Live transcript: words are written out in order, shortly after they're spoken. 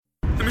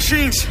The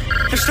machines,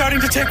 they're starting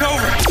to take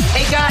over.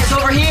 Hey guys,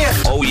 over here.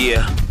 Oh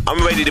yeah,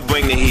 I'm ready to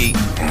bring the heat.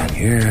 And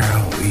here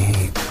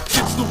we...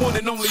 It's the one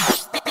and only.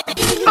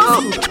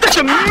 Oh, that's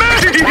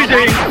amazing!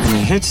 And the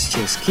hits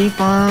just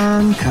keep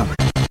on coming.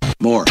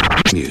 More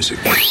music.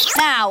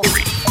 Now.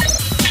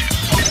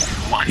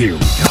 Here we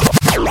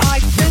go. I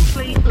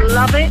simply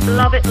love it,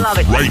 love it, love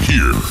it. Right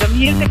here. The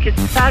music is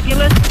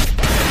fabulous.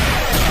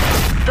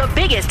 The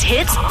biggest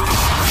hits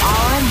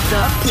on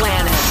the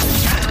planet.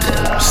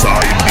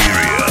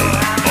 Siberia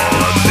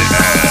on the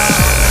air.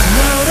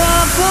 Load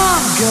up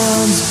on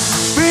guns,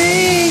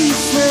 bring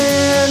your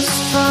friends,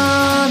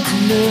 fun to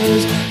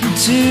lose,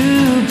 to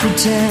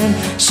pretend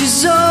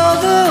she's all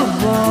the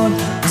one,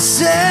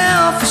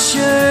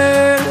 self-assured.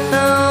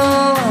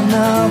 No, I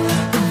know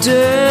the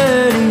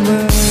dirty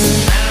word.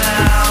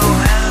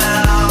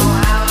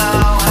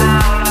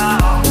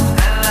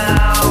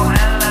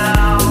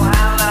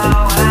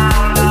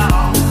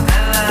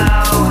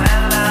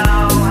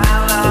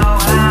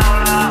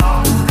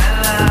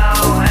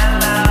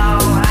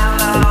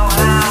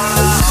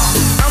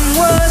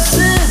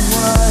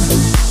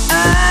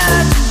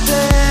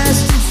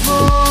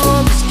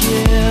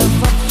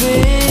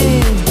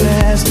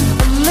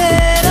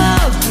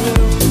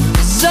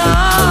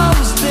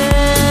 Always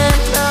been,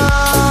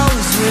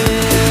 always will.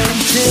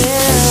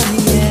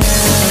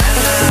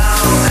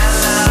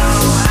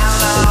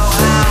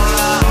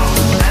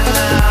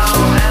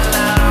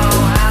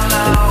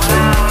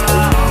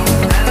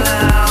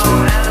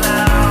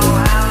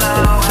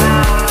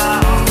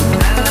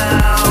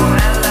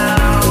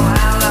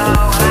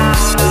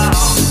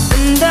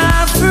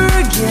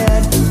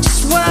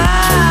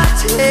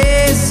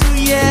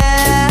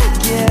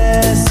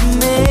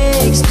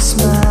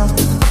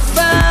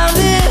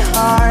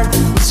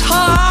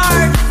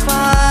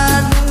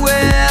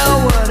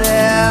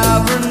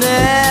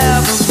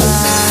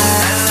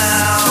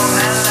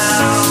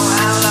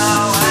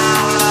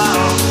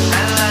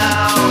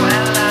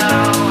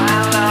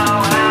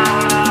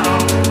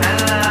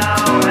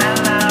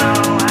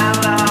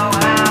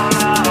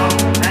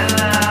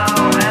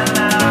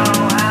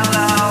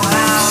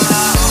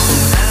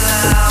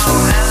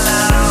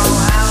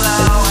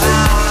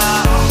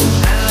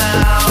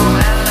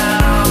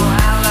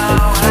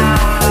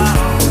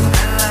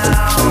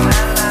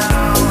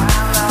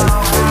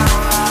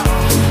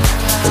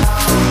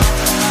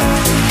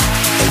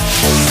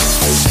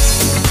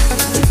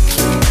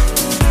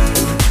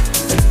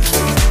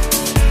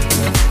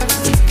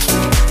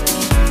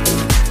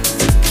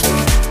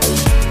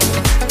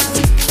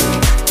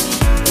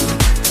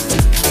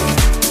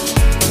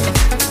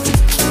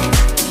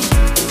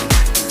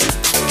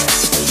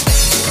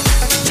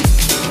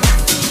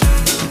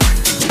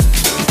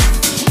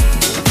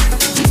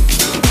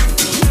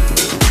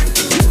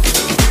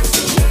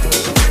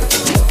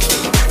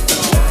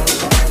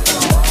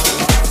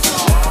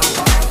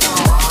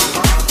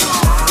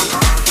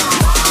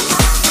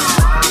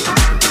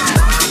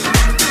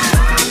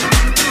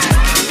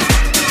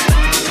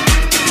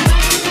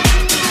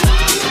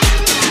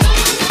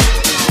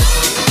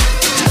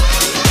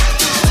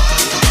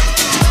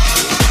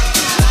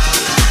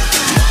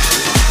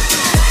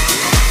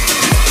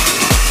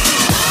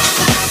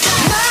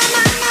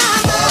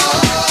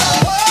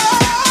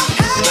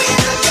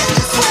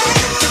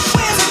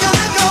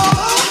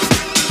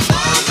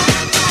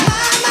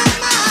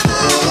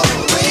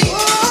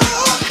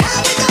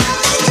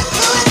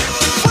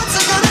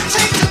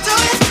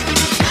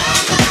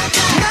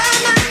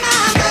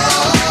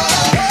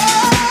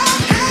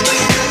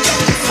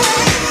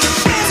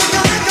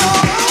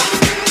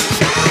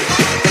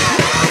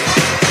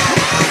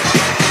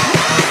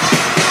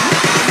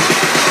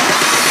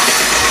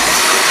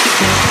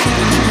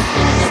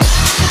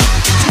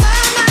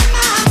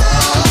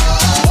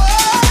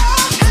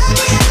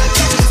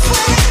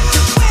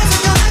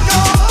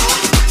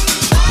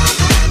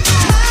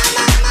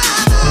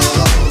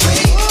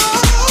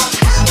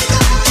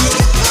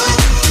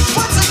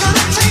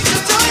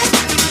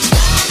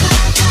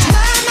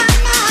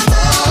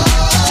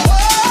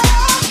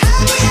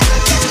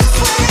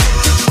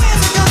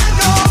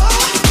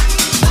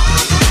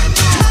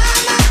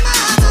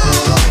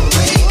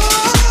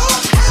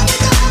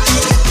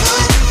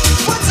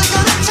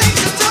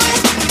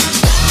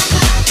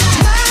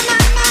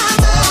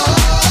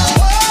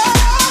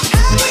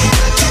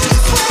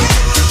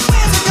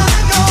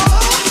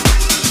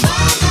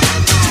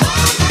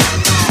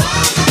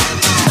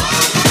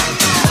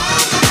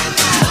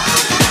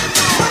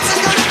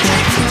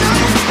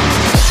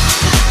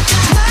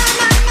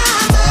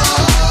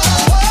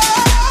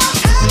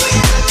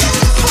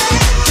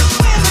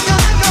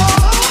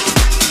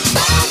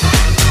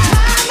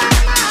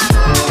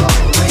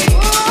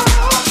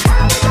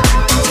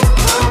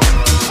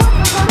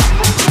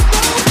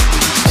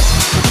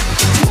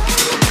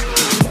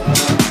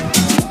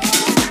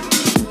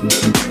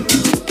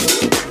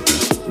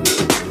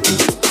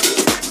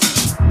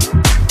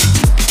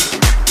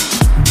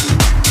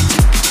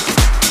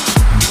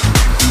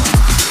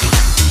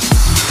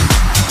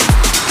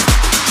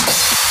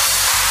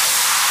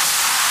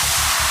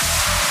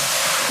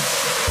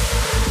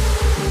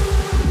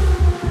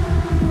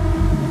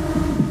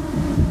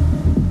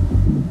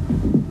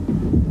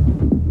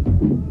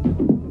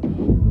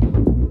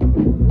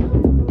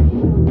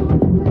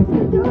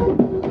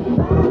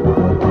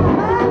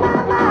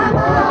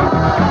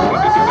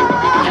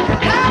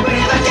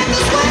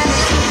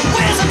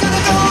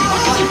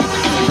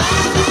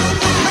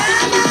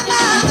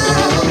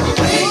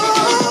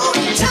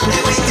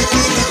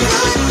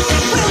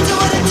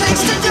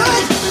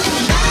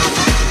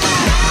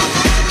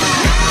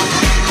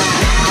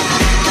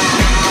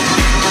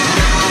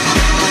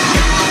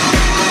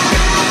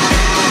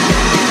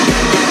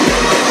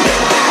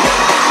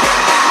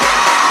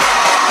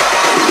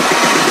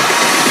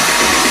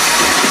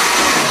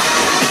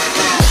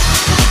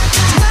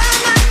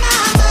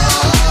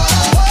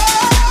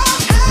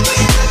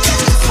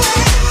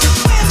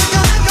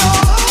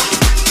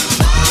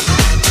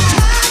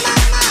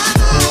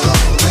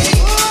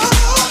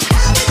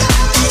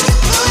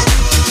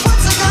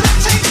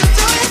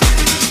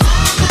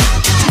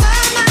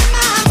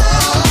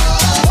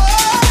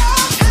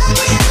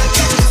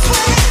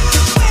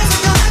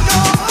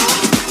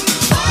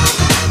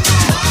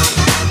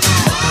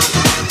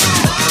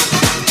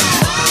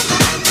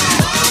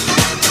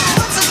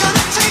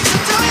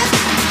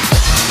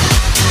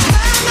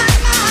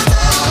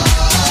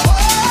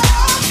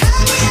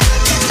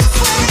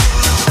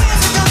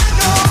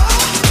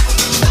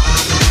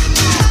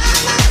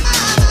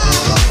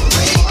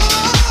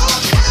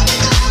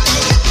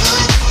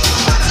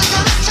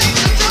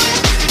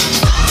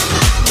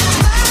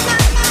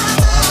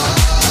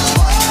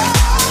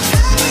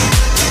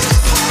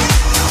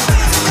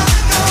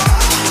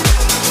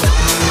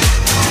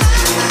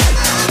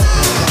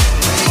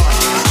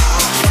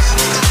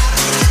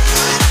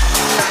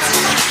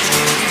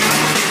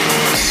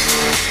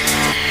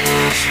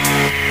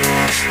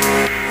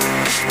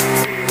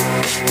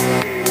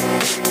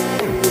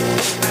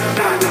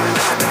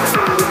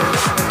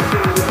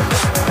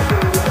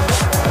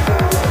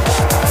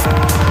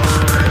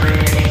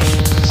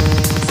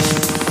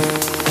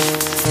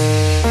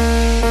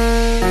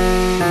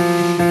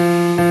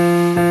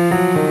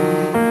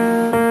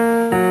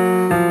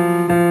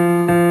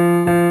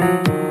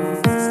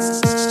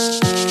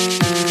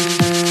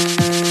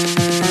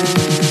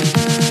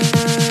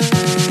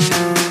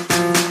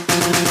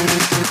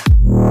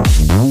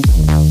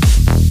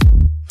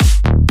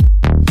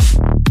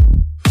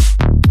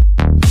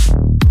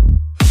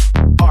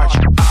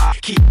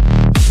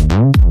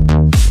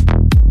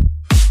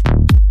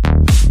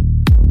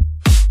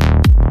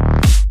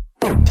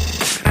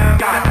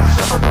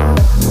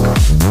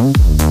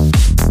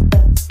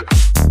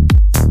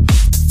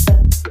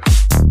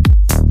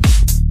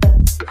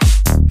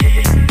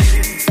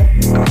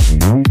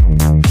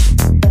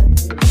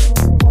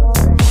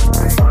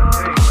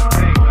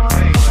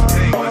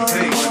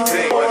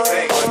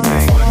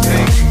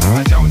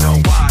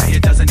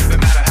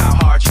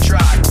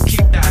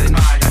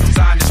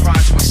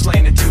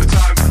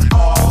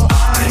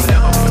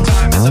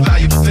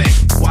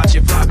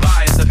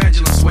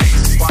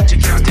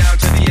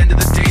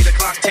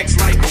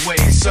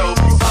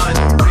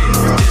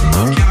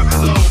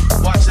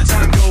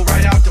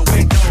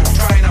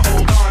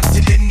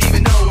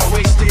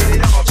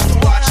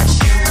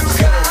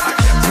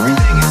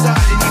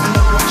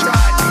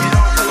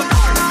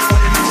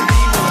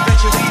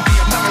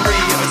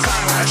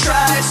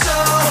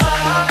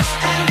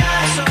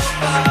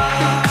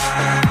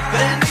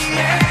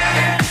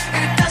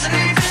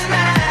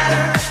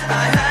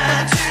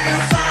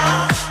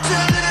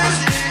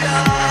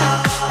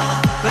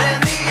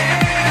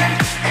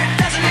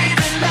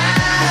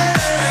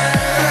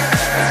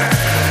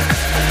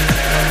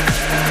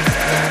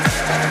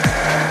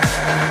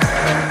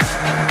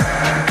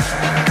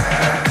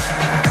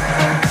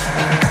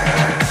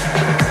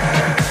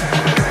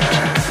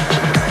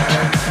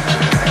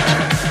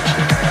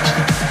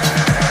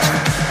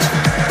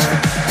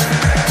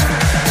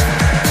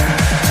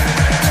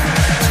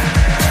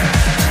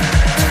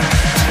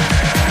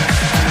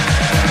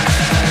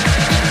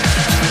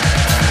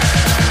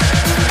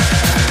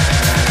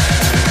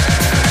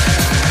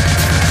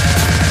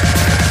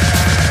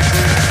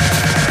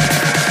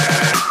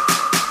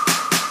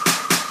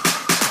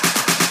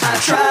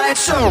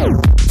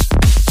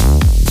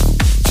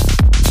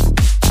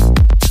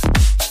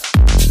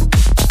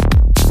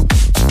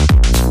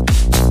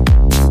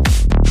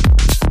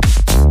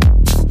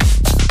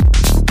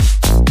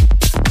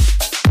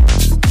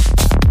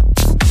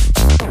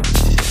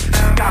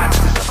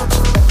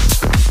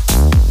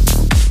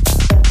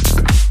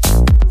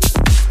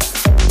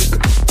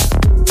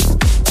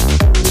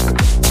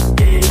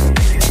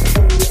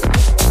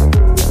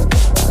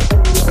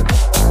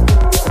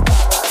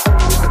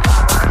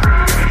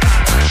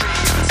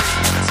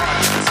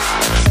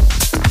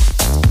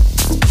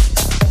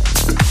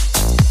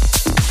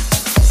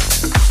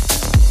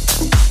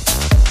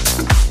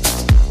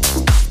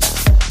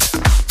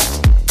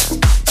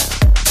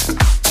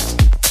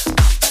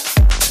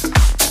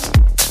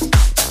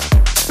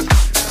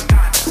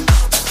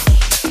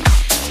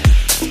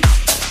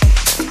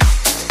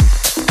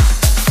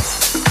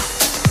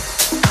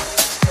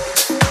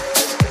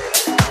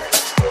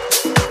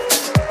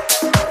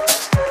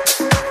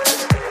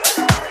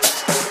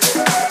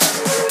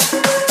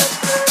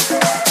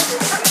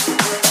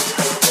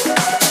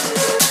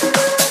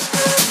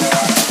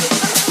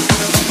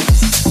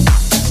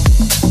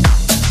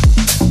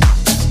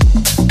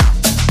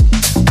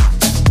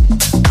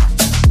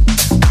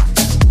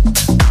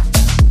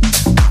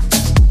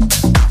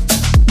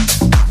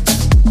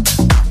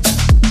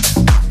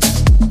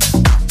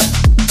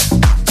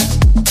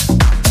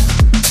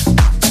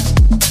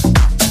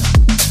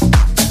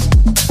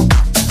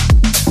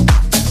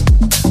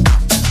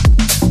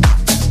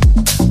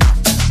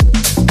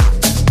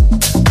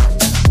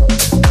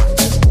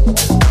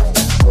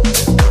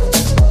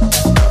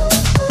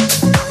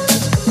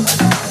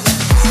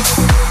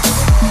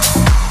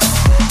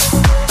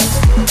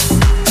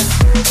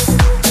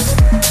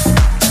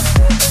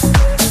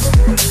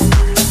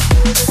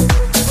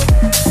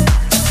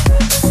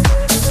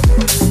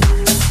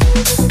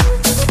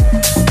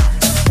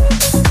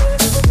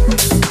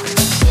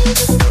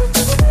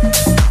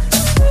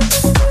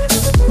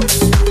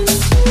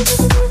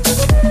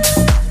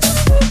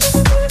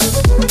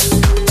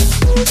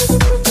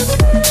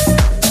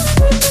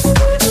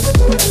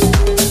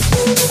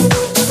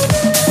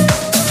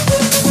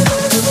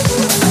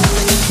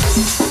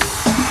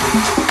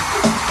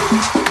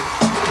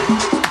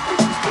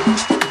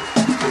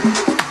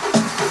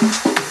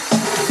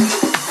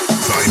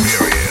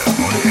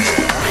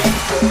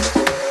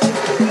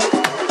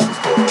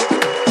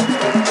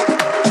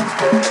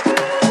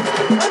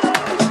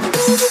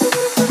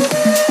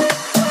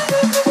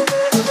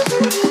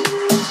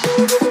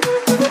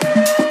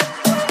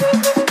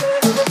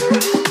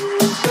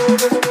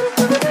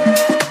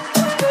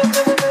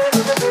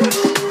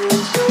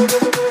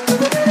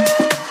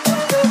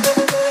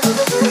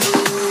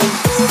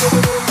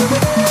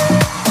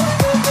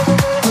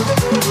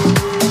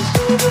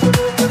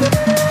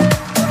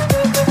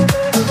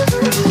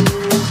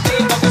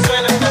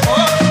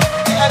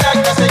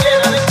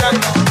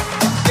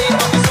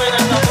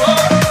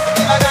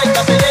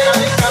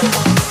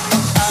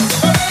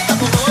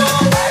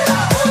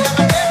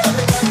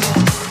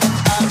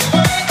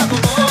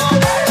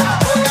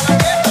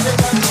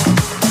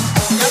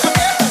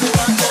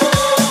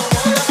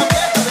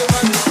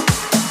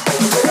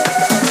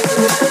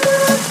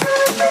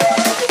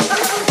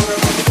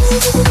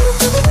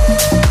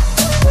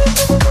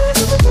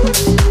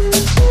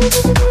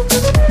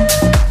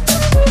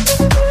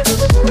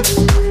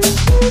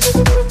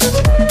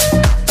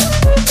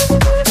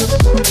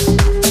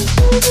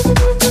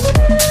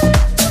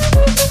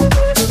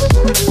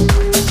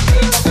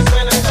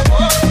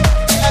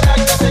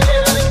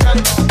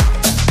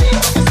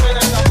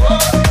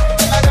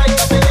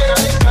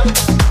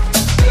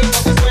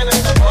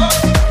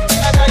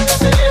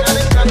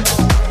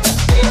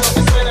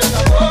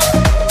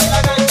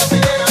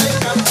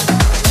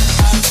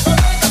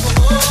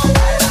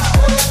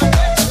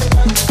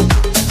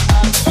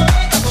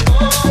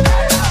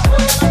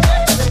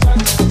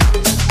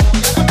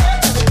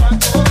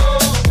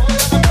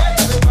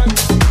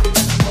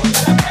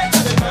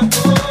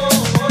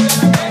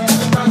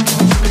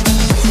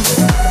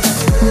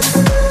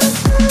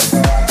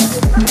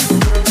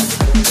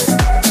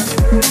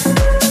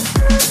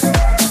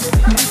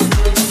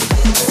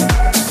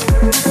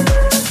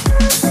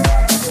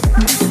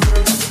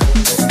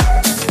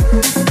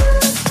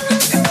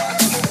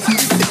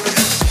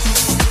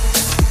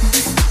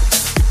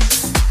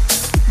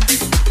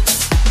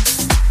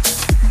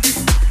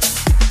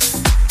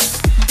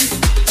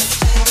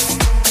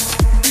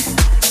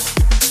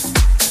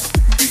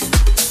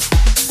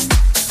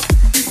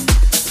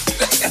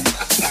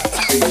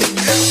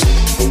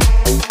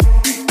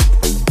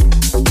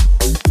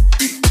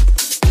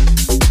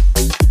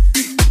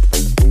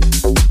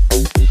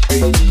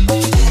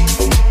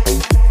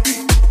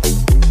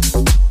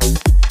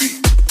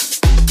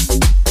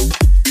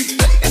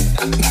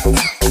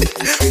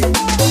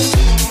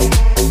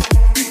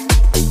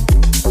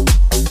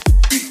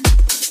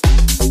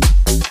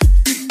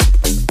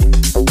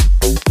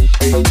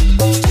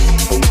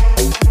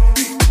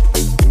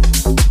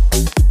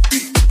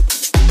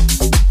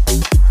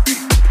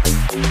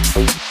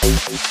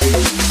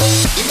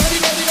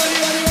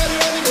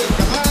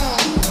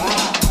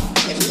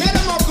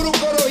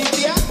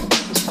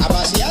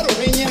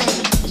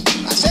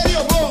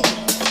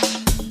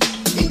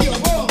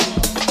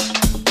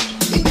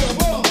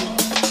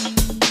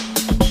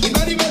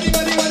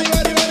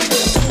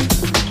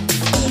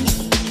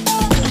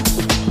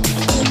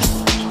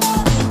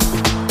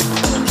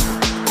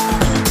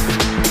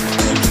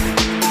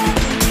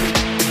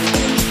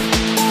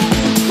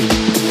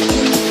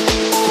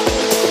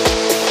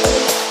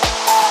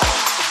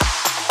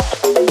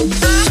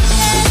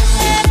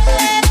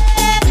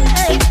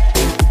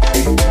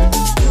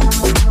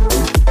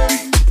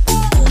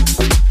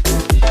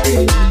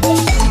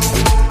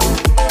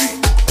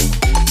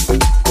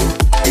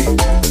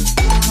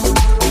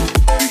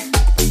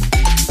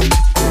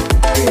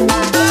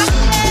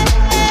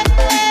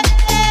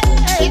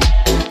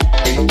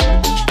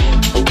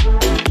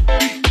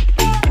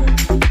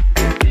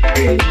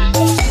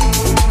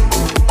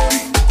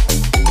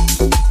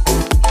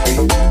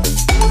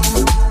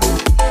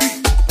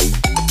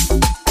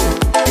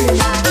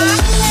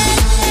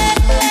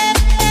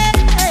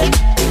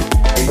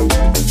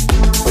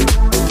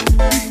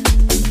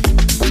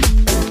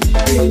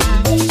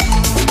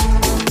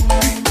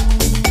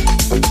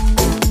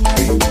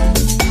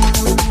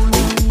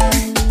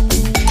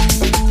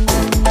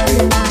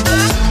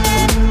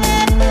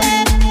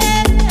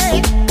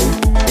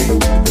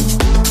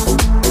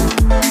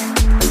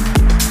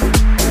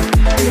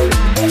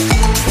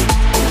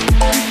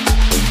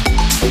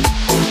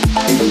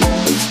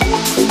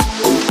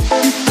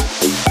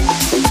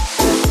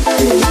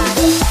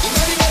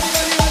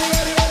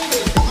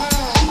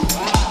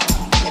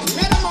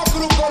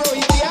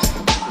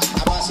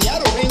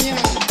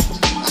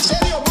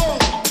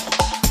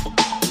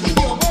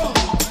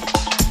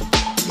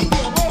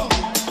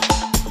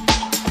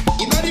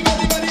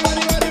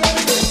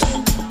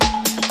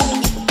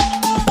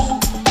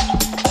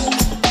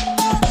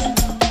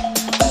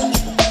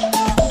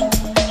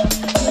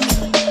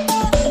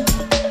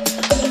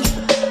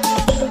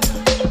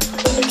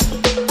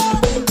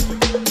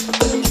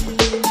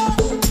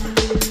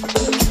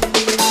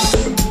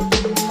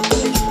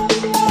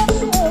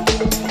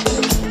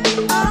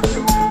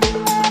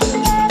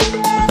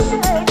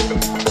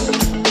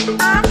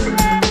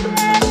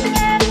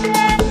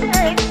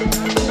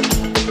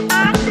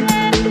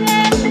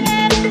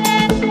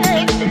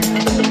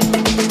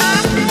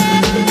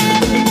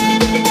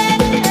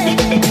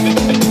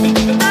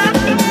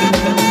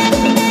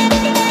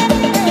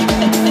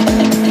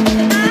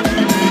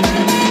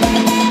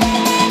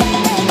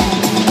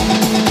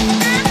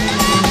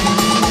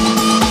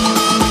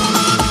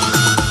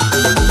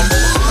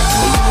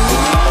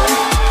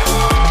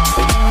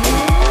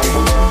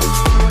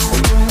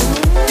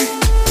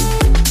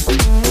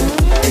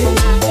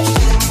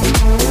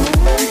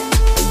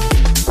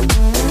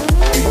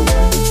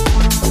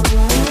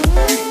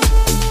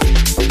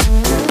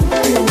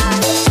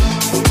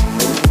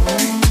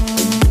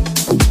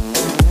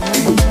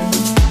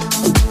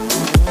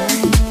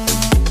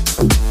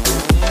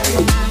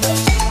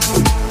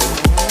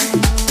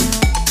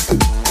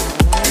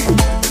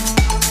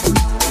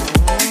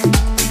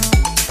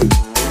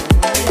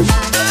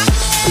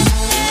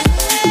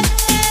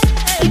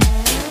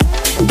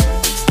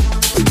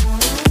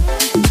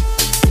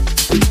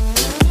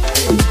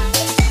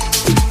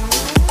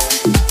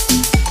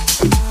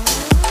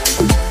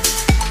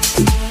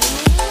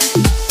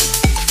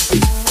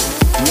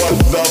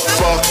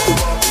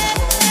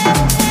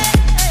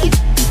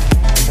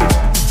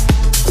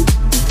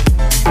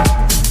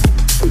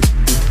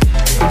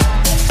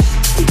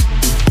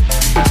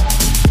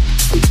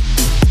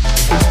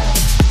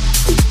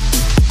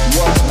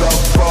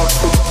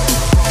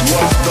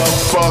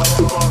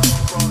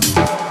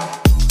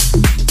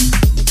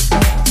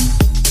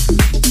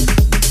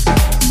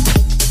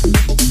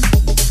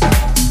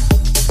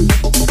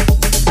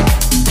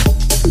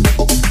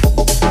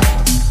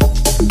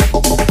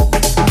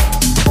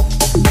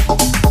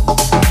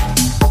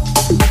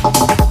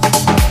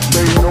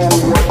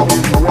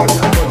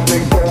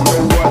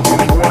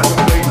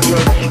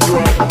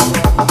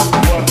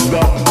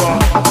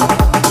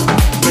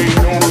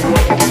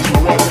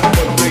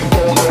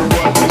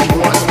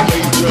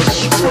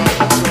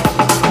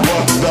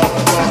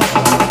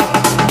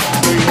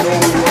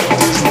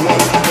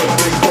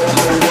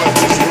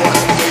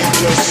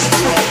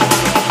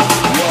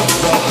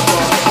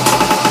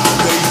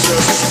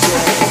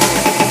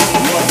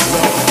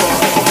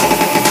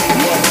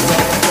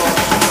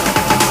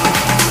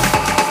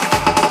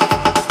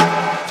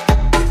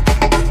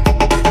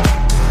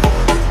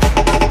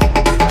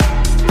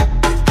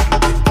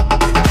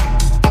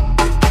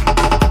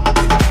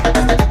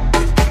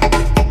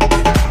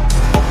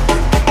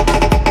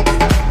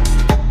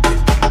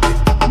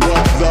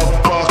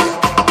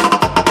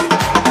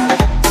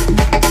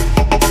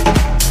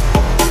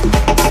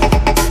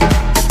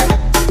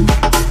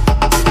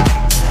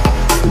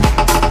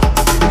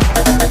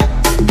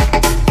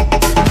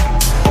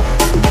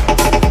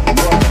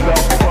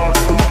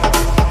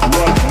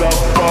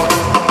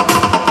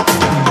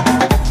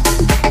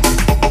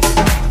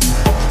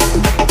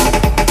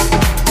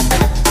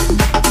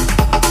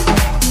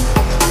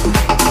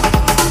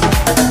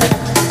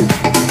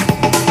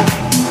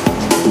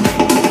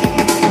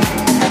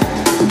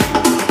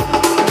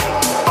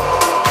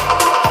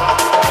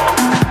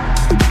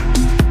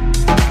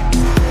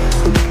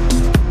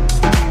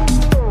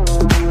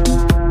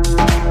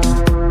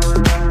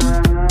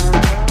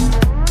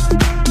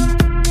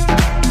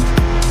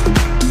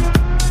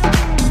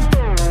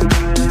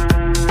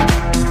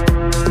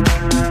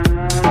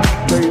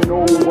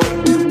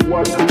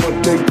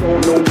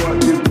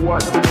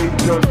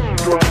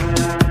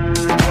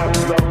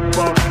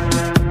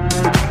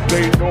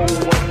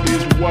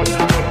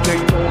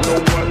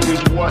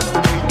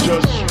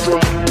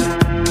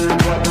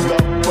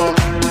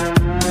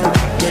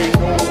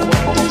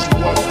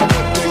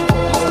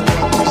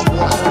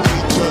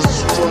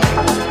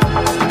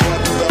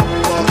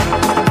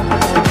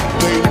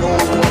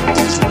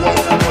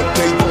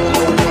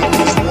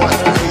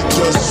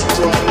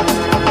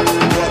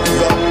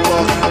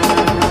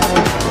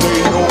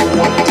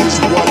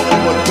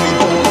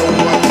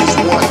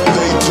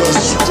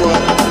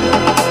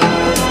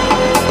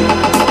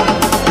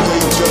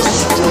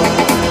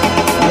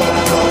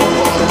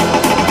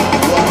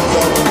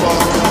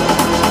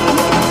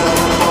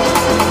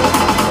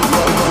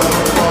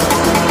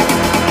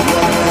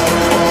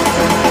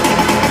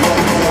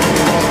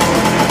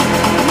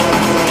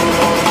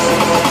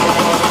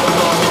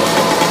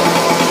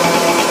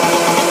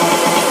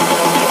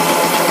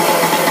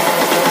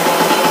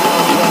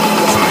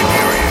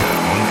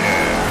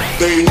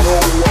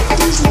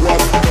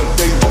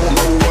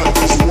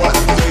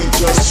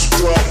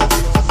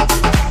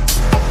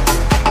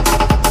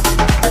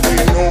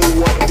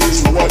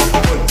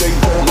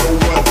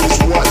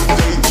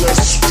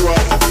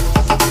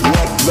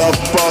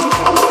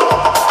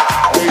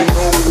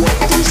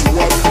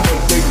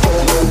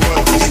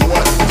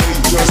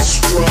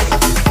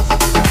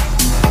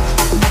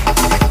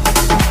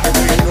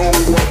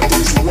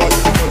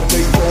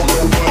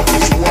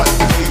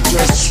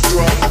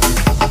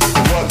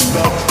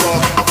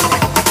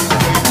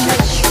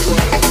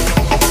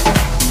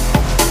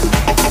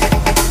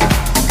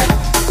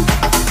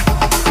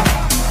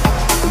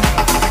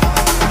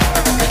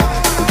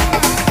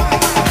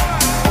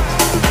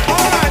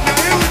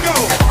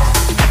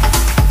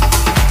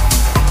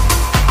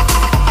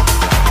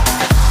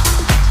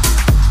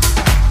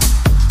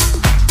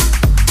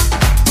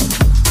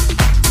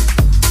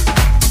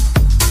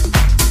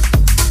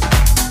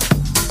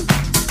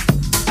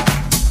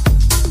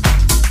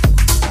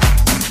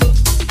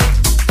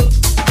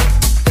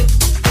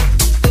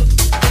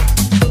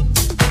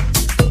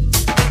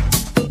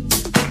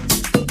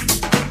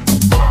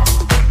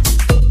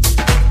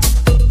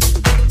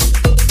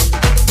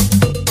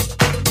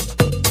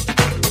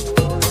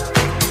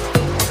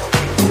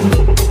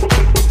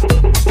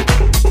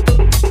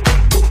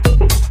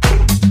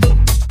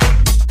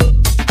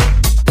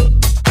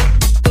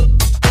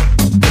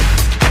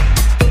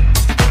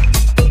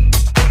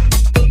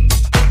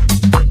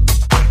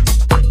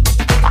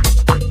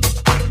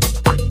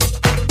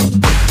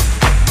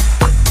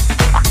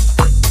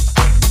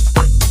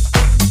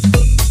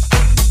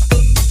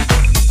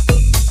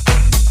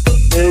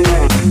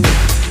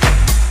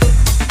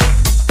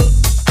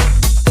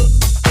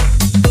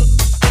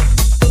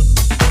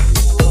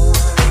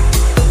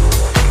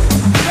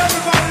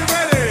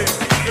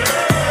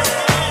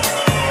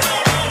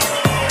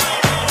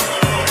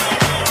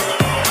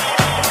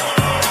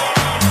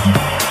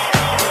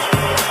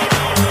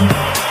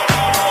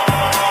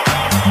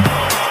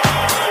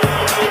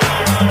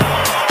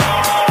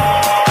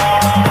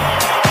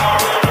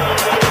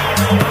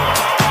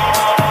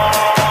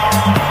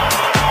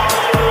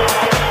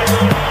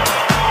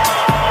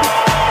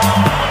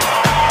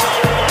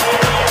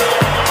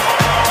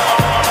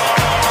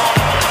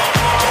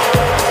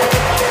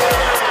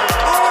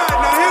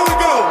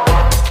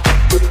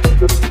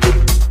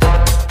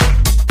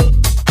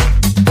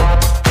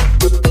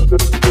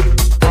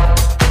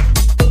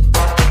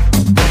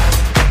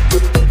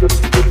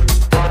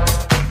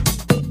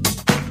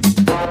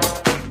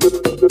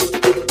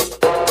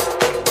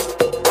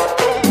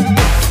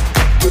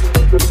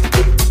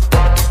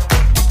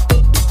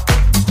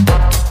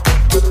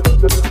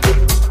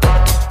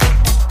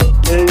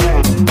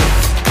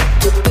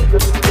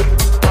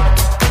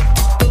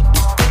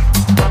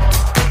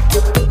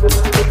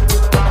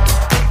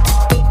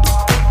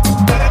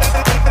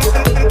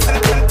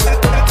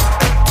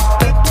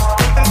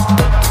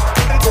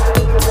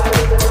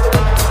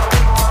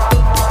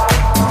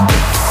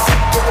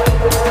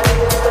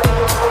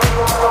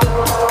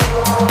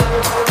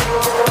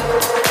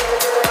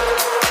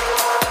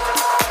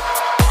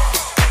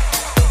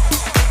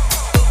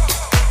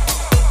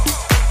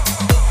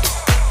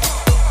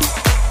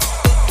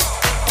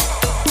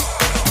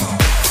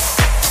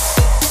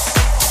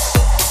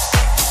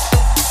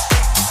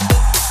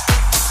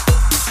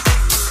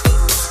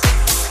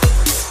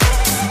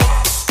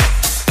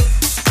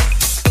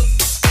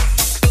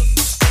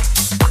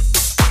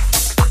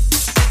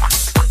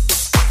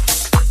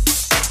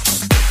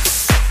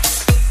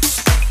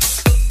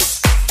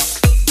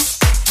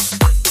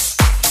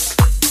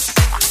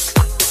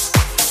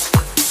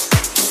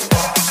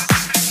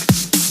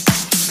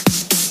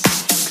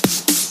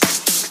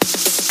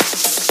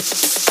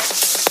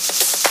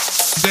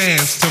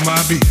 dance to my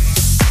beat.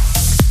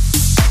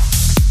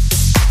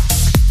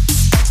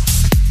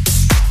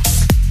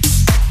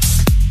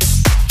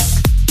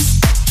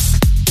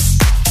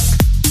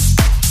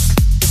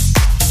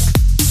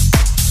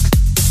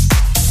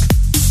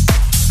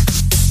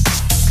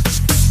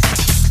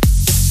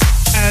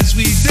 As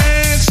we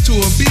dance to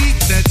a beat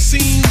that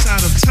seems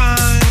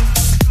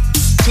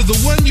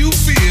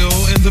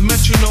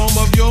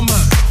of your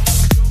mind.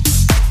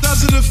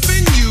 Does it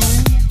offend you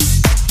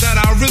that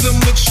our rhythm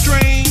looks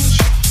strange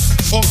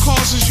or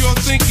causes your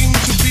thinking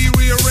to be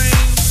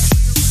rearranged?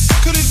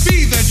 Could it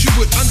be that you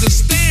would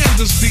understand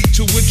this beat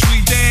to which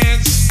we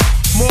dance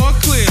more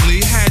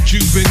clearly had you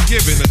been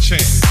given a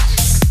chance?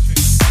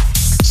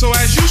 So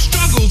as you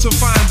struggle to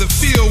find the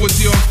feel with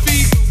your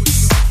feet,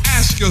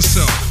 ask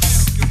yourself,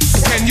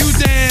 can you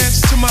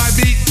dance to my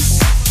beat?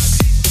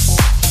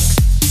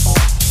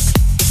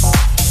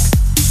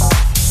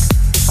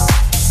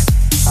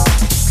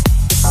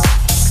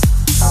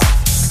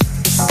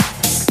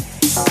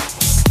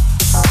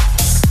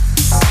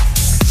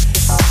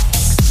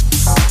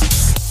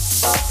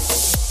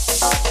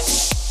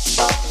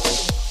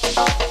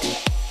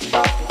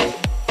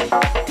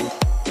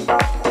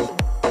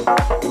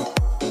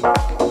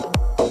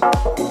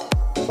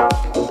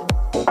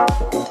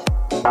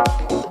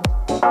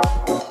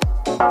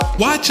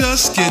 Watch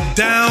us get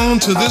down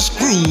to this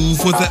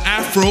groove with the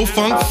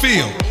Afro-funk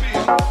feel,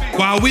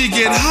 while we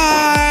get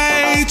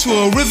high to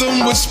a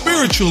rhythm with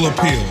spiritual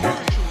appeal.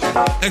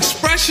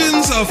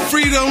 Expressions of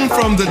freedom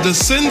from the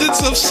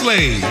descendants of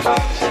slaves.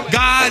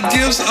 God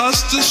gives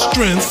us the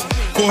strength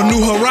for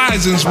new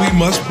horizons we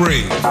must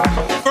brave.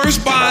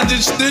 First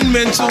bondage, then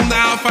mental,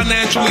 now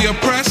financially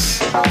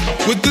oppressed.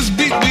 With this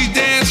beat we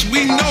dance,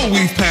 we know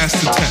we've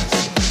passed the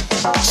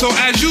test. So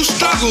as you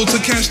struggle to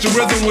catch the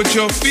rhythm with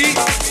your feet,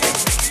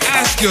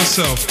 ask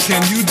yourself,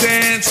 can you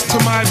dance to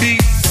my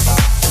beat?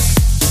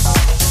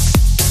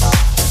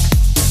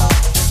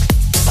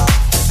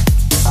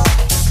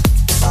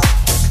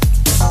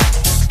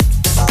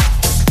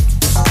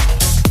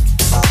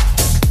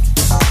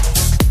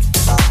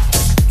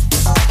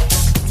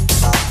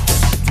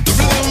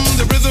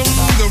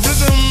 The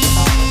rhythm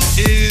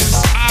is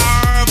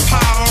our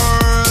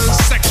power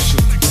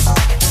section.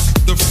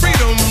 The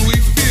freedom we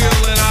feel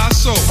in our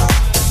soul.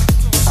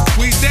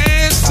 We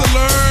dance to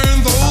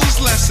learn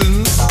those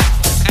lessons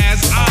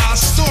as our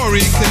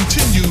story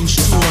continues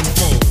to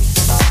unfold.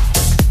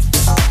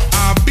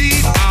 Our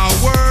beat, our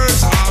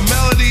words, our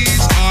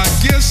melodies are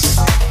gifts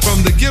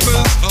from the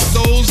givers of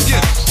those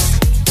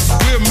gifts.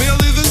 We're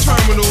merely the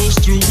terminals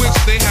through which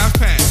they have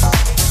passed.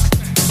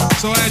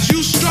 So as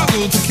you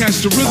struggle to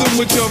catch the rhythm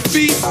with your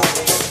feet,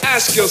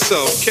 ask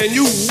yourself, can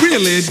you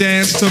really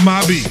dance to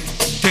my beat?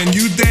 Can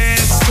you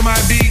dance to my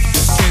beat?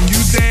 Can you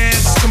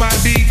dance to my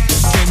beat?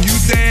 Can you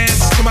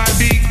dance to my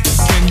beat?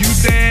 Can you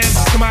dance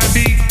to my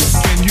beat?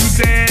 Can you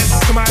dance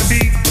to my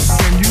beat?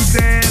 Can you dance to my beat? Can you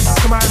dance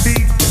to my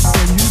beat?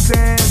 Can you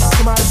dance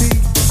to my beat?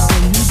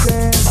 Can you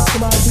dance to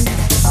my beat?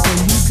 Can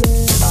you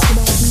dance to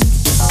my beat?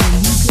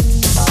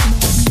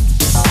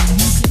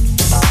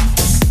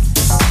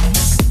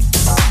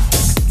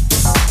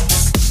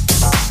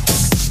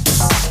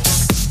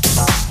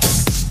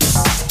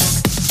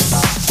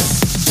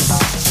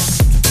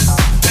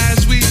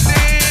 As we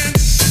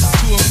dance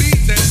to a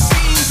beat that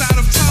seems out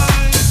of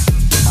time,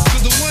 to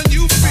the one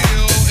you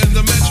feel in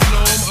the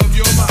metronome of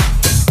your mind.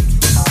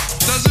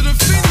 Does it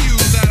offend you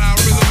that our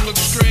rhythm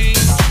looks strange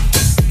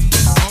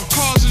or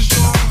causes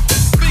your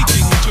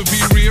thinking to be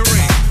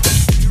rearranged?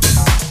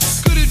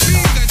 Could it be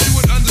that you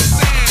would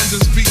understand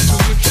this beat to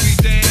which we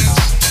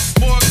dance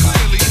more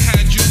clearly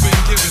had you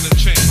been given a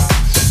chance?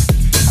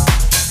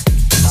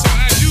 So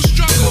as you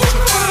struggle to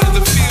find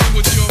the feel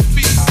with your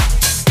feet,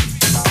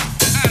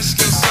 ask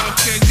yourself,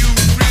 can you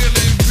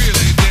really,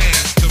 really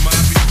dance to my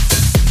beat?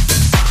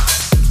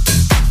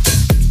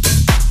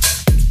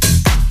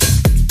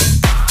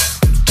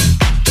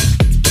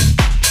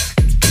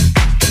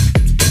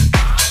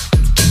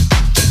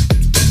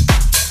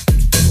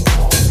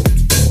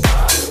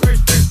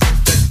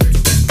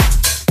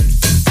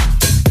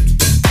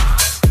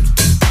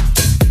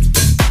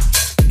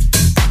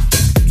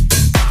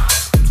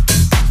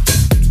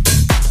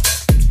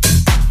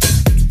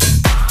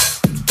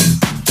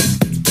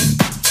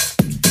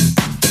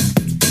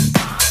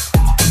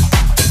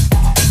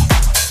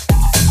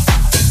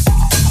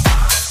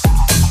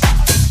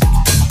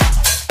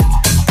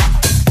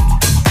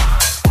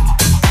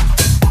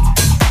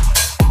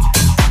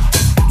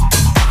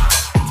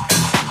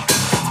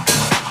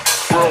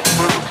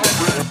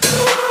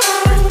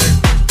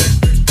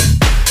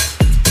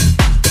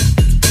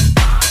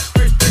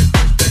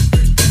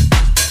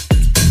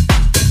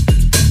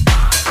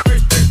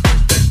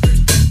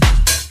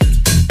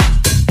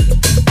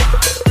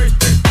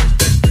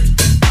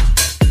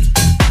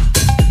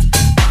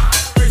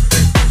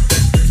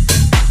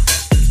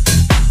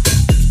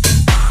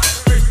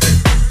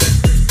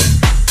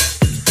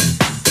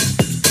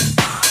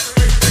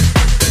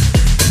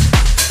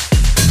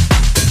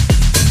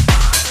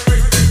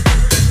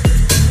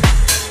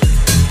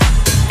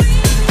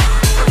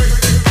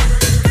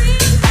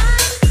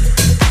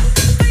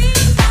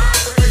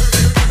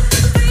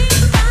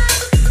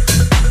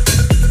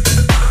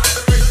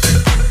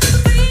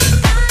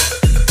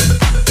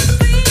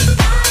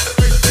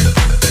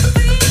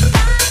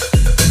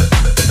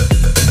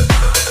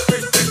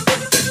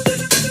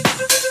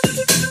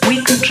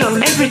 We control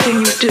everything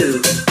you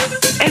do,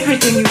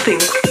 everything you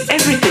think,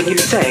 everything you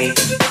say.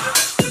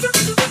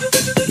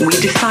 We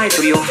decide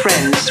who your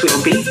friends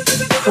will be,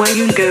 where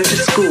you go to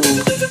school,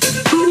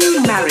 who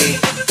you marry,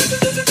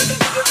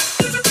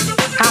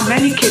 how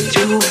many kids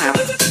you will have,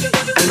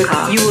 and the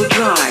car you will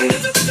drive,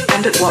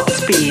 and at what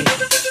speed.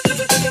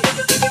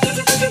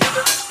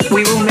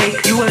 We will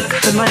make you work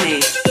for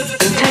money,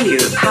 and tell you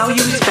how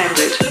you spend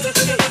it,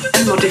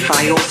 and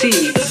modify your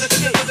seeds.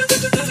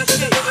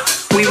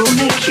 We will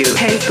make you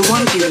hate the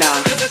ones you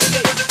love,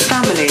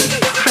 family,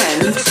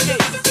 friends,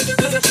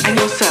 and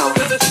yourself.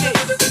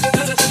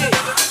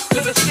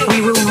 We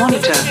will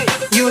monitor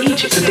your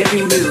each and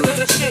every move,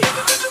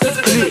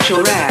 pollute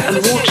your air and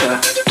water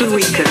to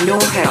weaken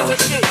your health.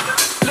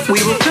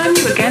 We will turn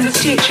you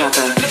against each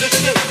other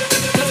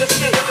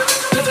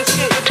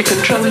to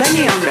control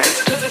any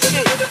unrest.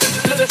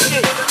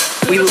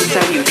 We will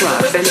sell you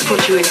drugs and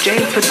put you in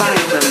jail for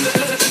buying them.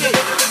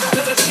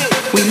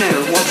 We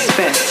know what's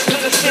best.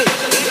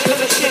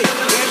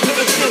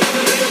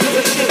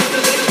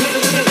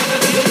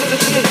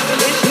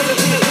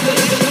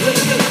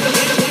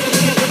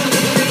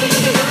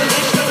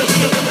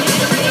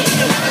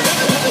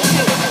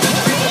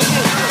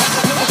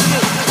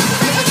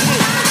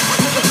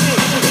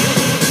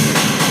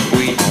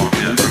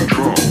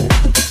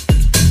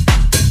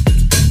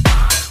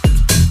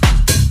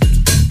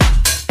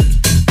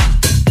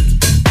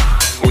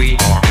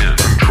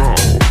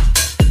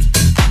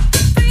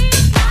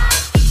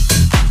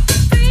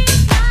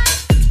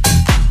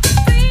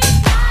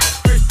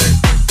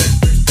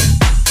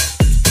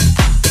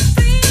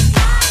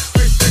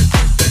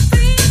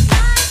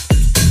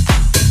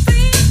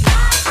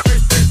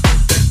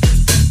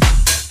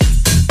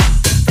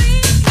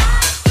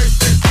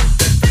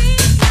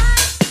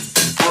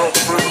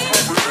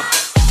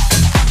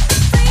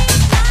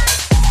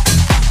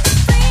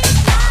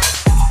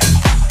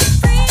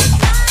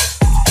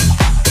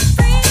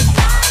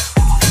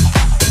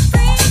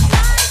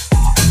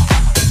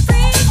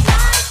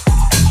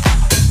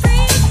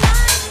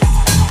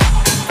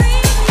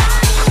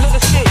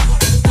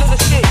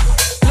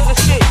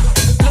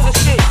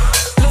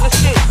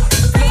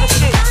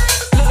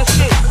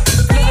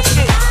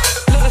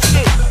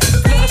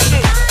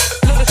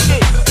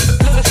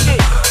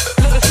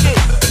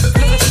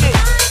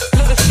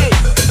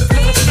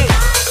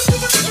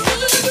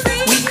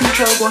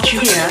 What you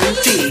hear and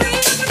see,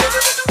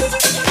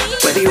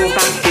 whether your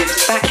bank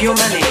gives back your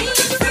money,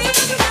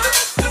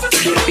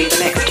 if you'll be the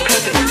next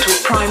president or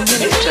prime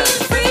minister,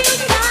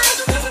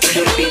 if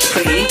you'll be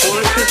free or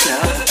a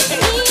prisoner.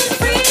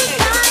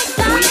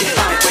 We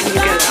decide when you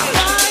go out,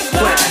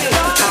 where,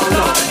 how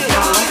long,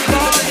 how often.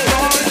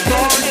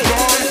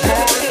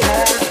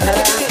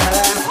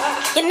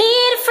 You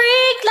need a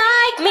freak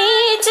like me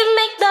to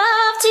make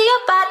love to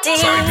your body.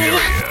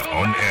 Siberia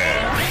on air.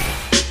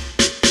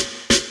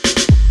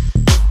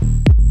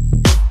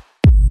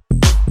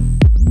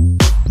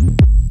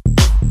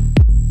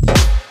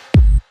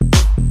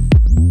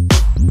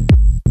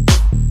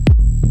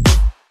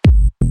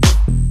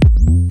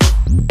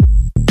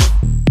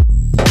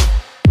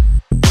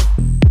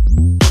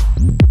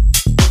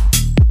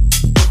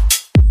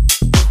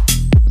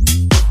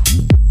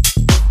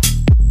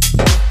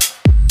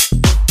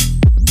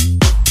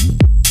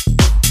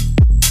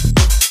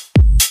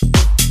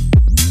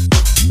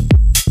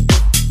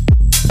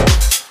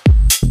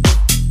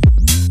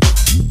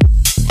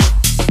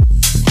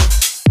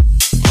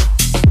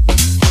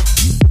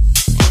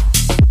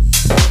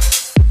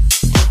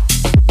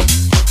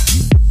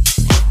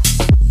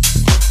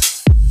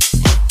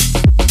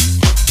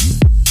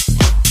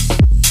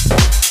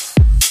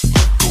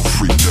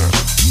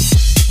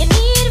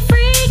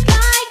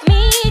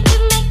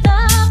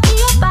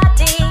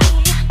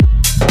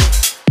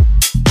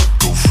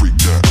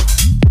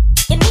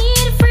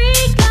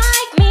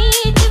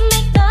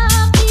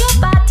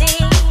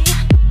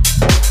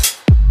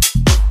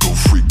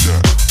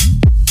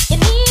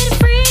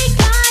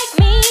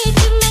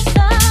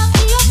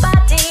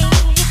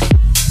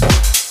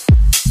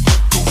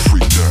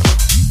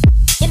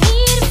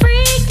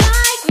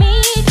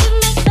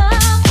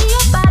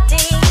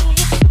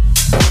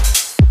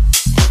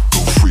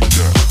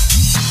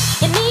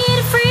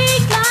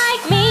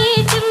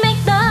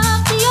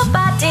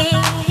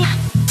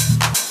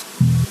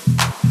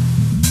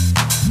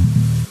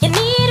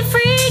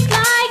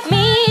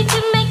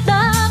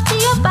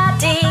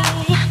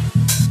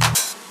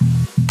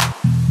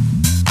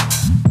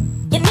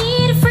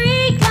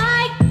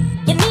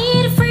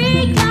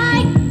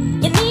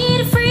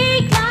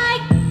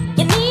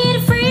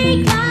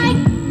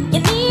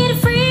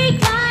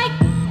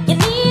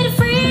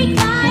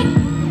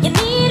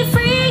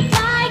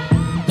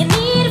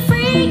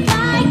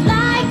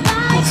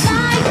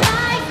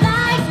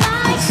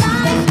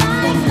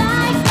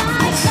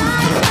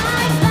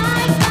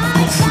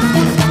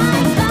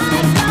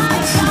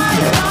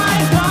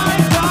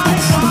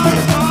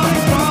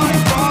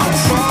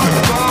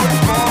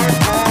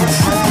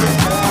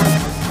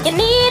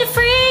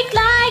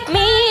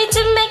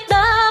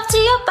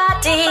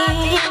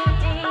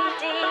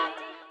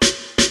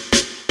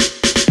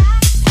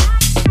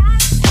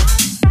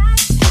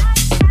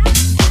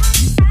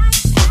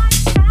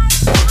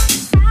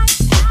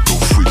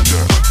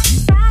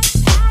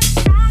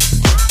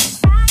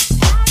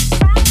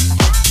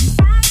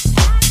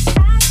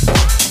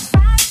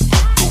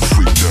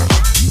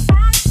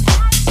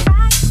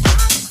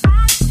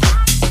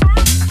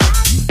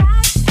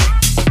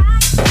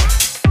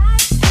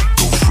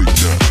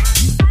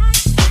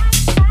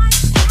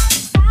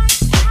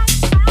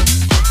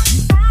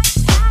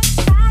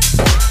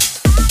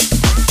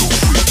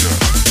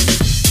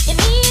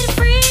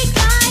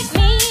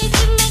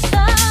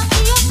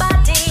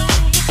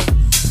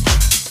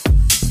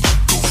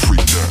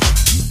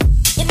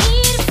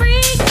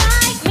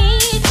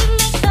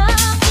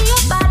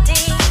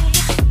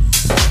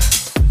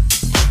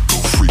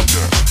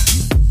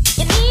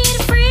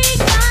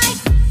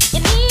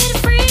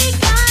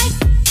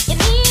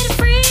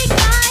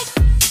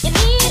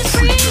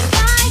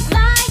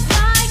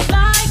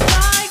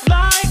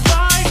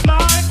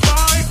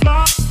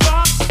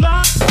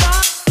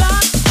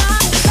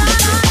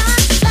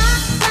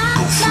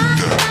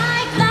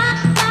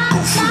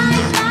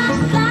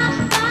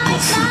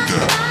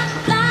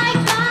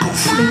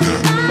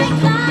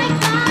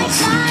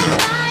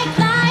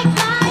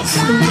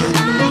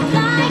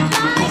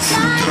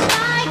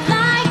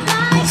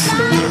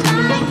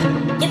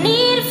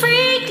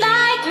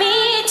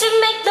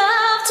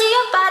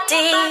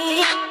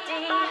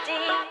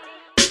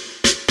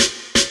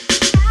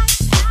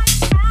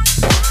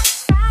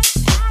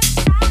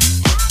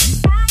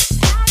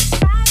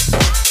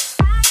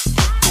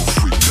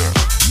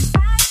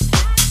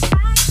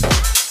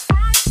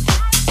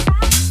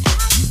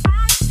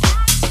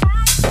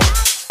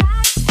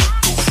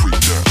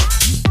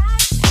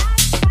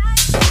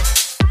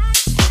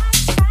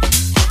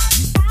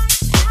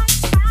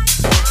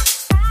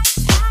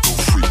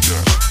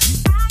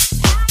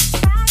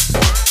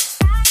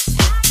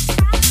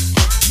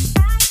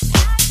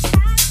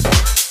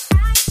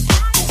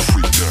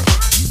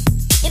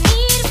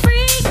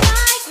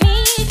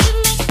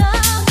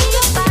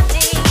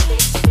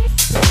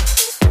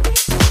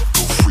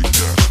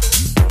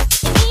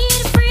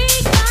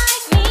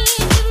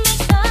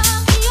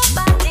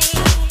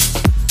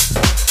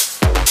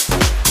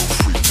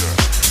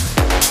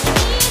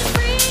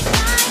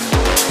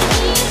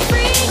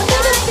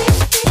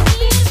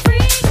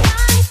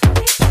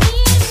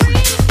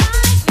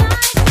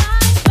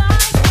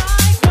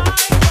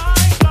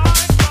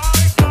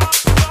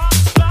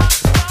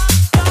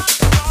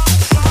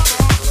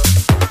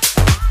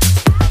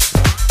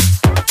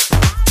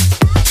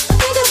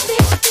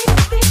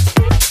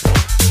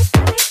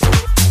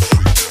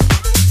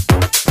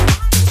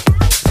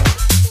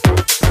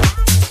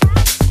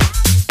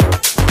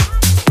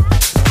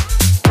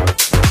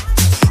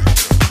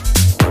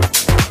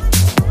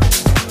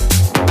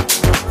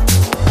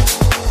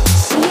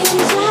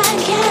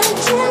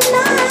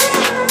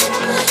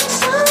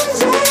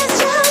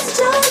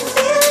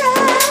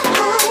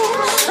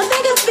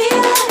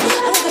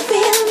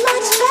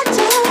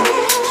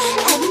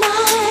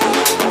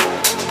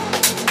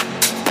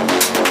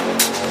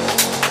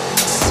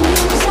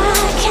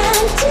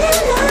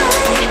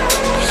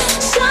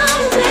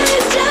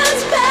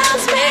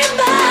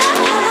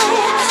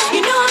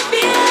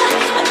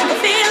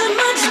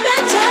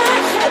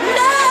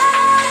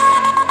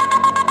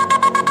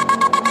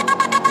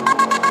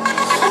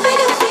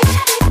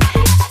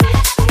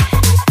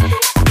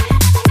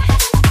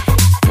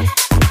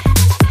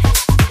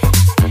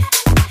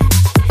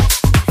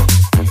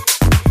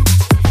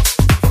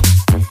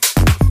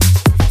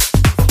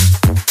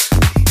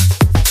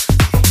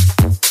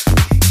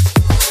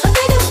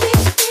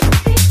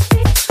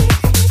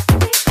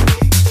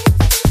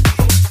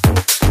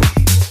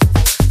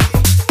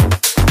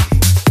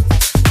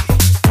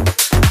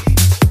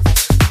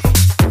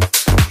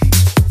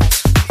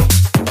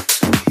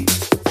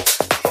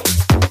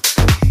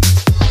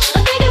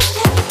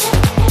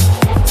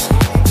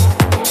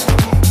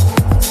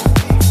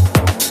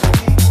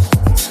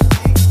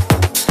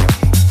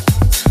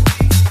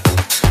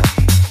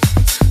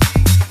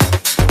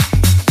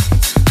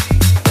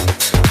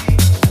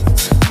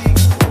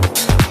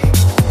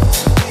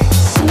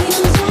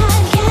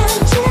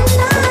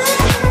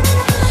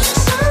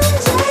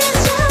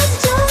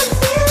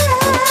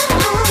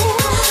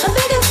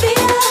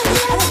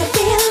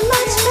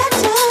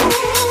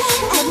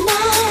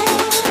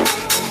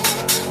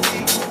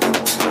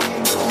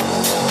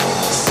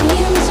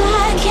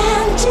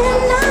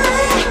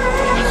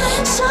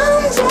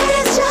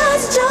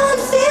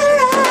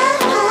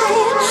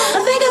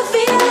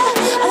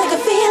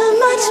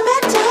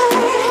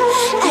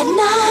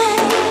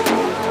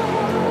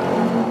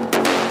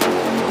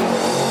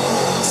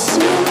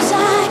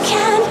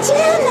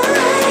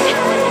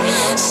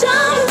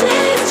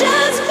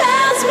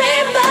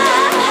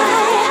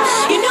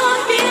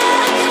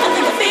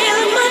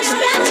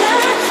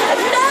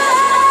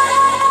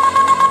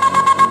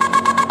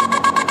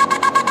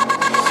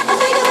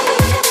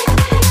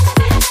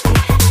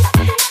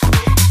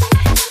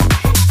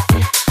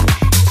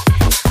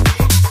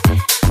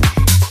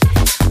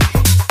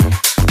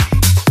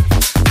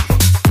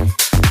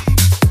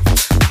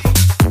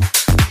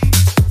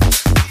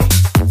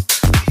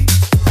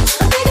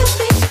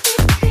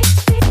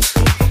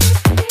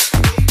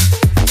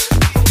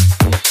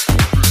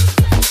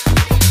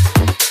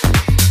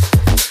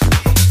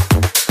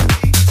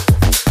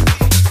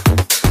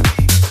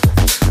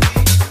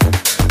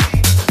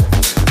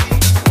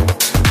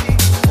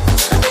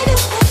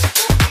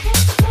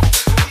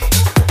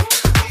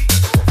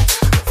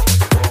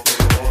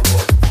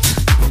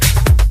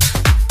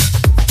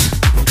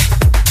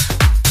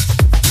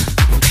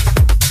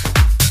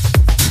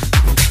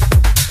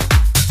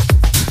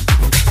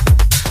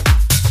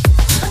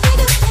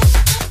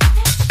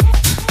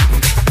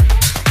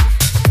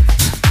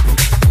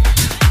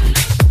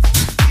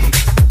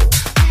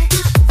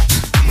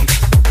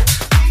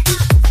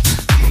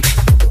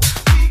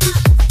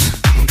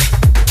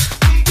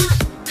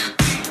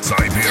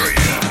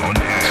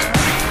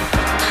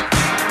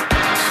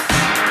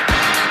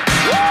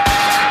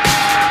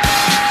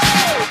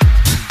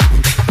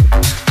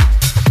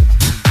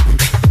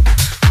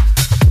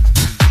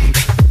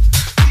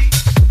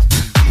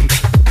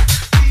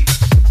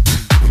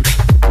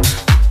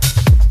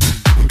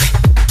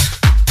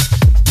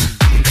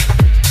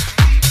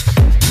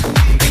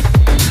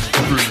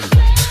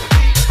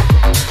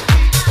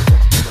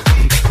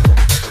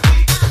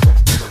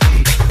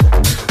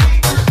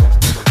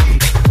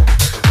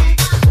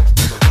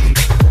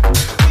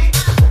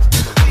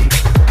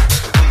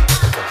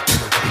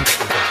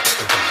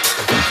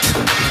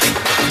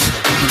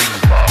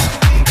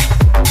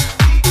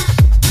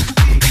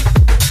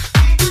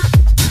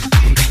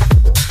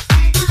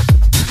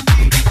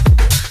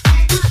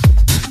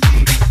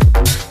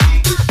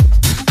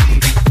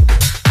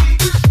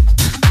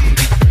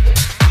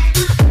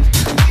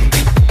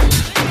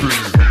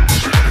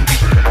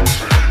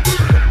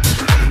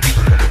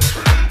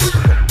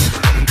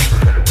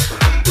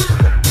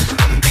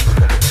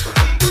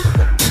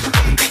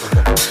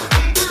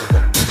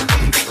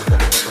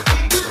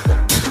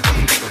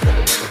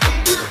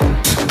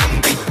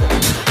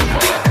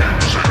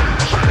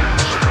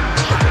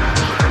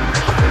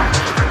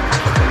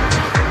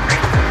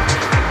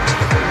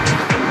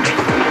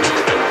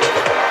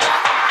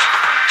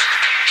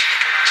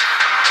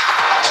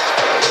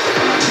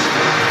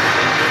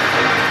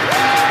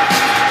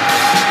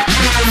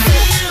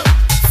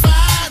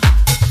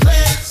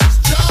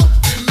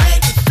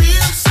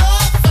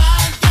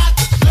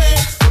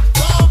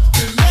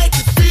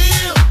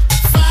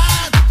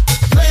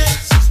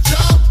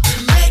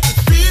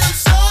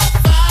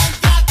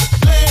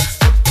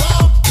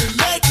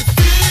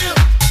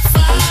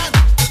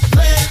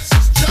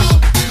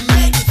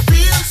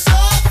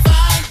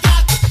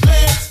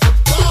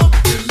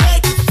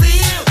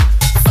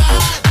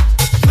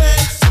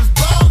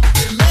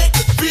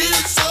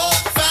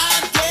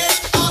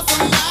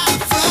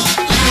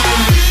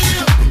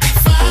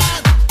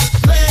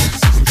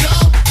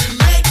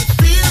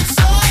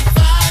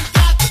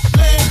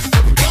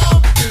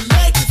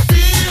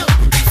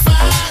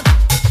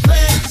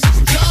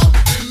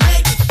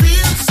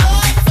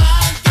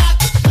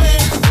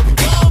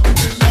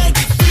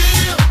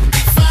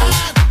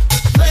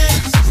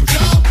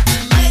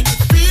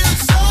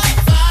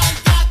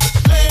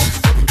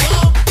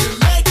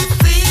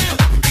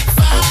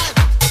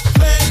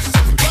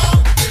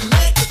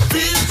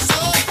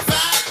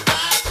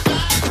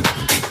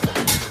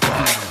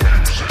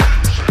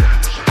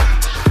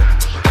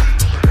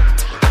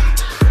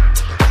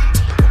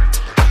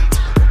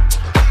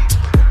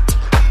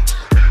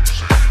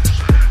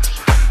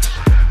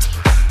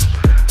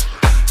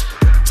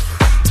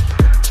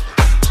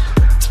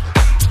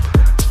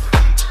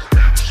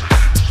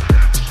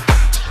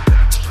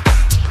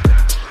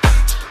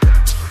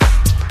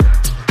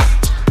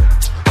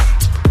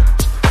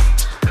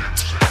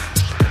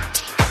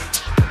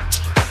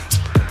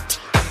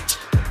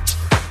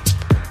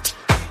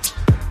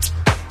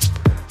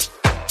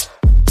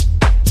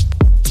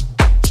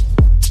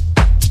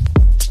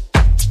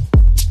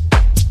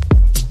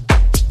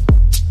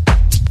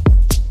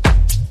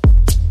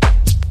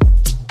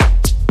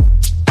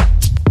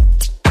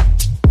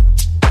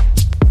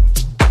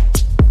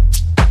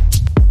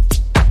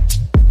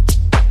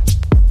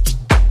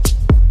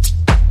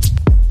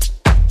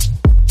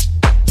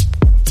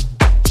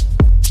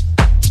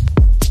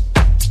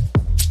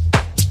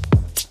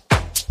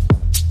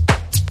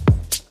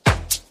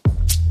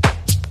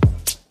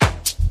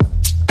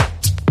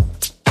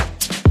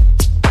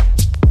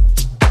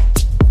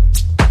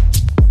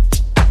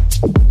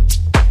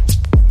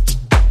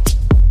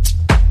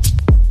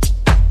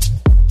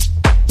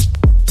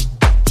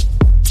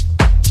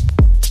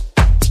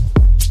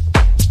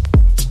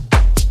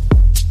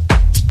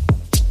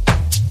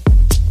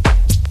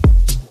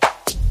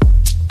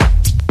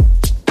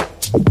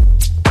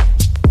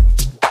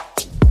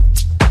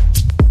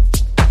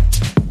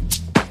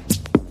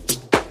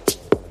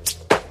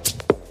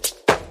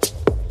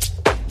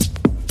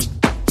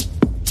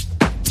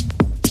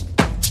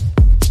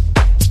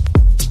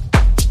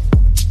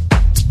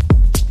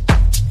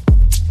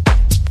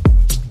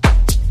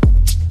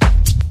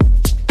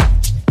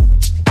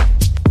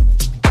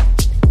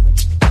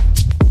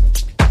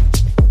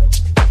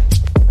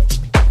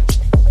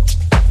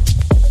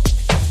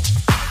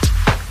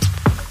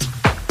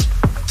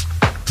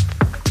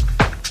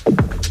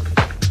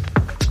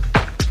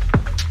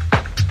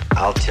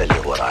 I'll tell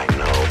you what I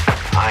know.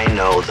 I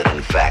know that,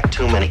 in fact,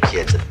 too many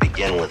kids that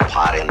begin with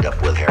pot end up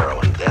with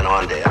heroin, then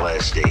on to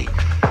LSD.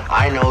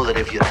 I know that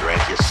if you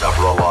drink, you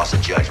suffer a loss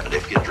of judgment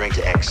if you drink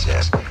to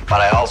excess.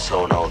 But I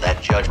also know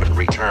that judgment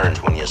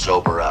returns when you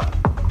sober up.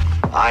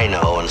 I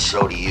know, and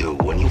so do you,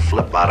 when you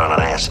flip out on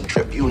an acid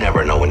trip, you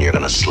never know when you're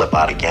going to slip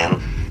out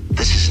again.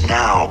 This is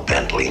now,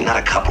 Bentley, not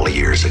a couple of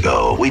years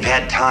ago. We've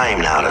had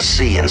time now to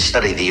see and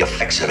study the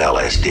effects of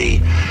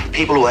LSD.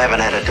 People who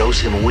haven't had a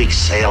dose in weeks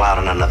sail out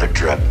on another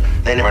trip.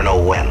 They never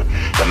know when.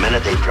 The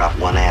minute they drop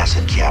one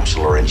acid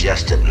capsule or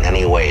ingest it in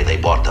any way they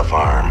bought the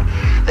farm,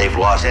 they've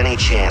lost any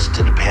chance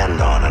to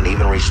depend on and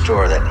even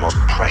restore that most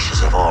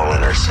precious of all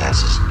inner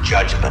senses,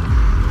 judgment.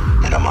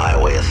 And to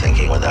my way of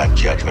thinking, without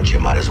judgment, you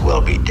might as well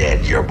be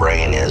dead. Your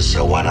brain is,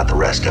 so why not the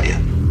rest of you?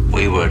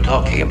 We were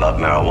talking about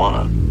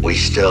marijuana. We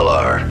still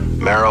are.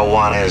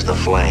 Marijuana is the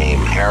flame,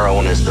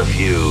 heroin is the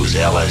fuse,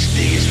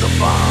 LSD is the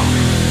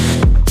bomb.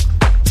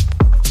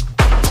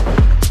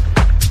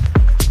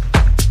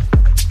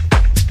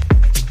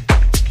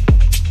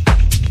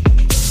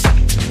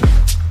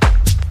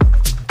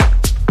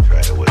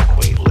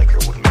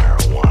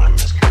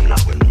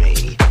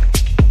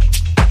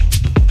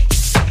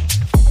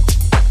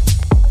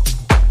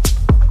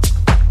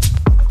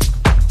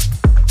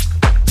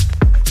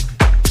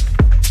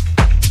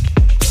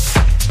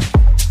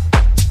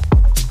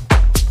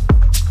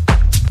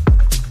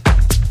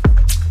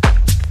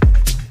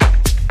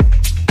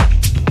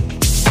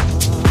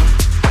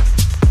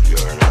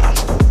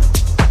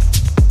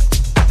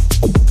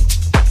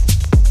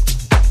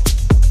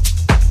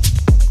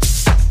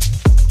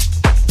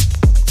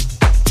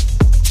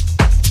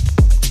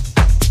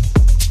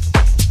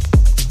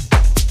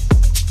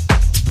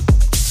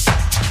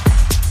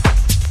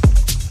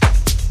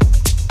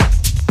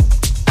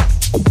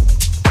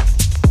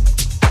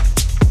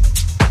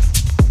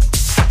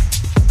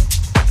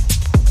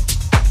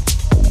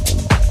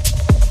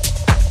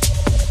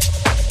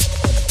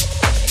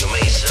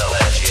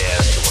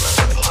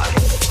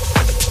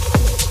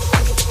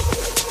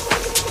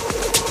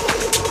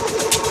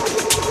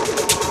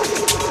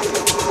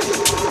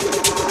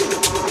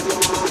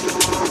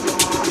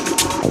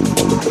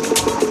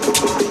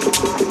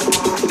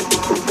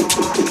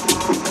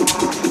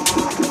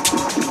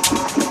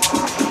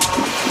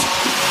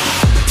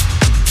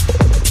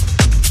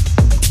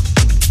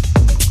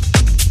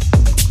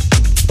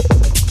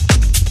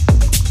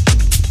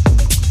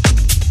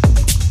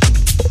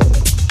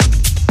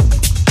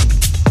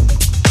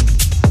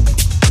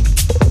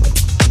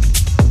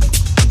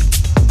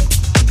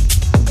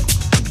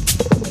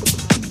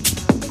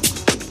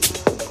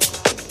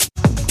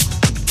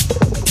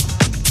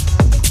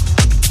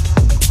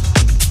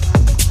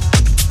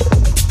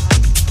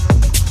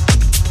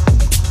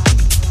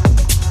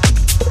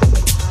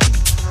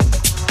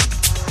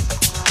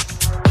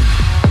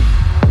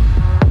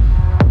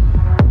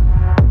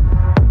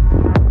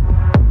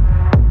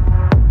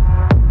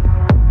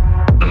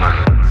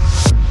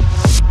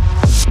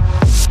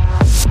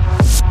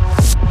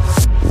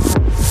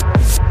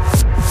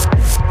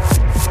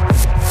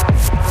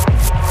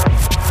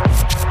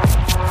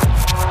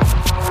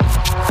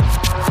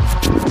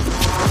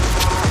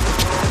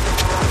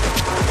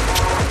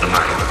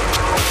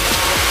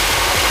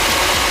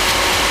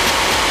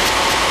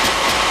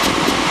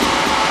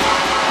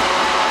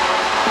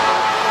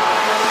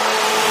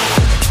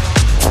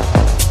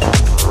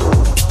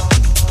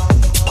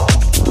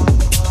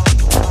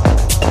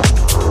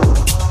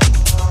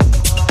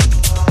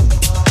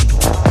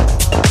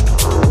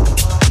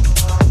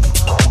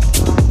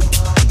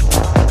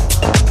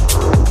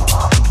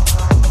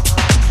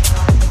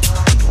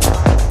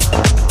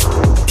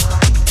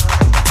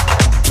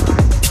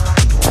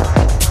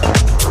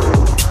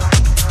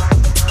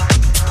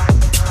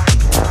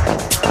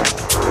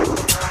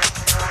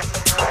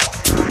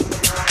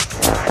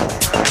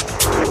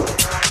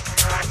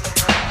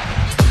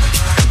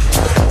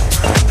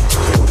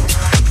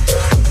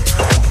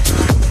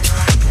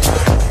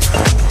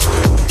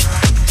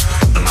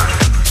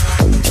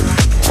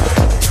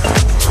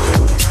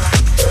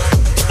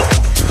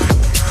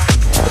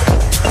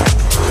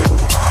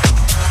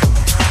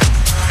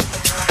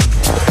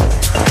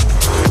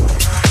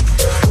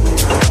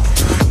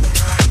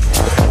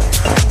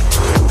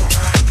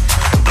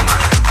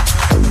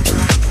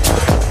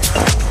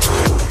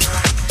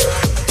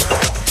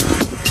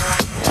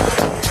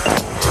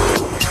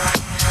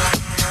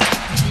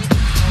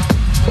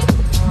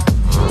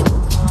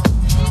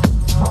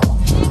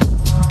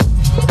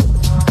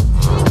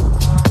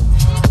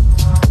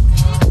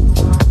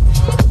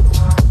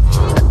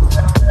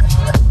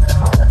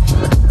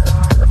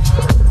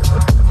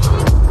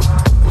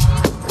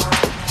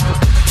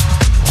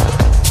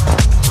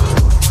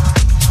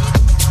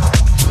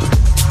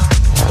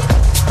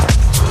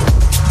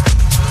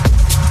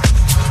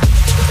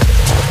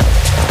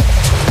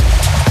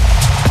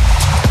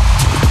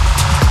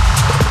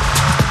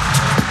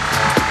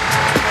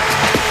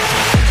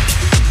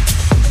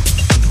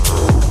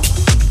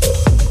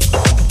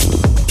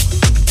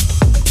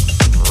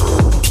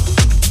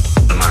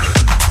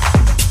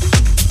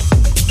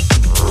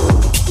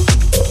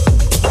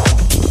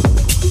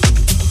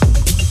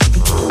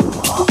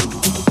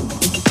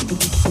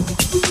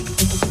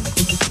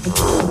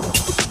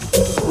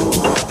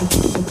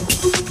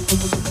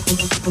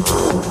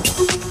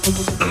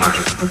 The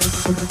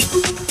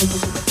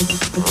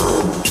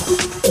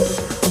money.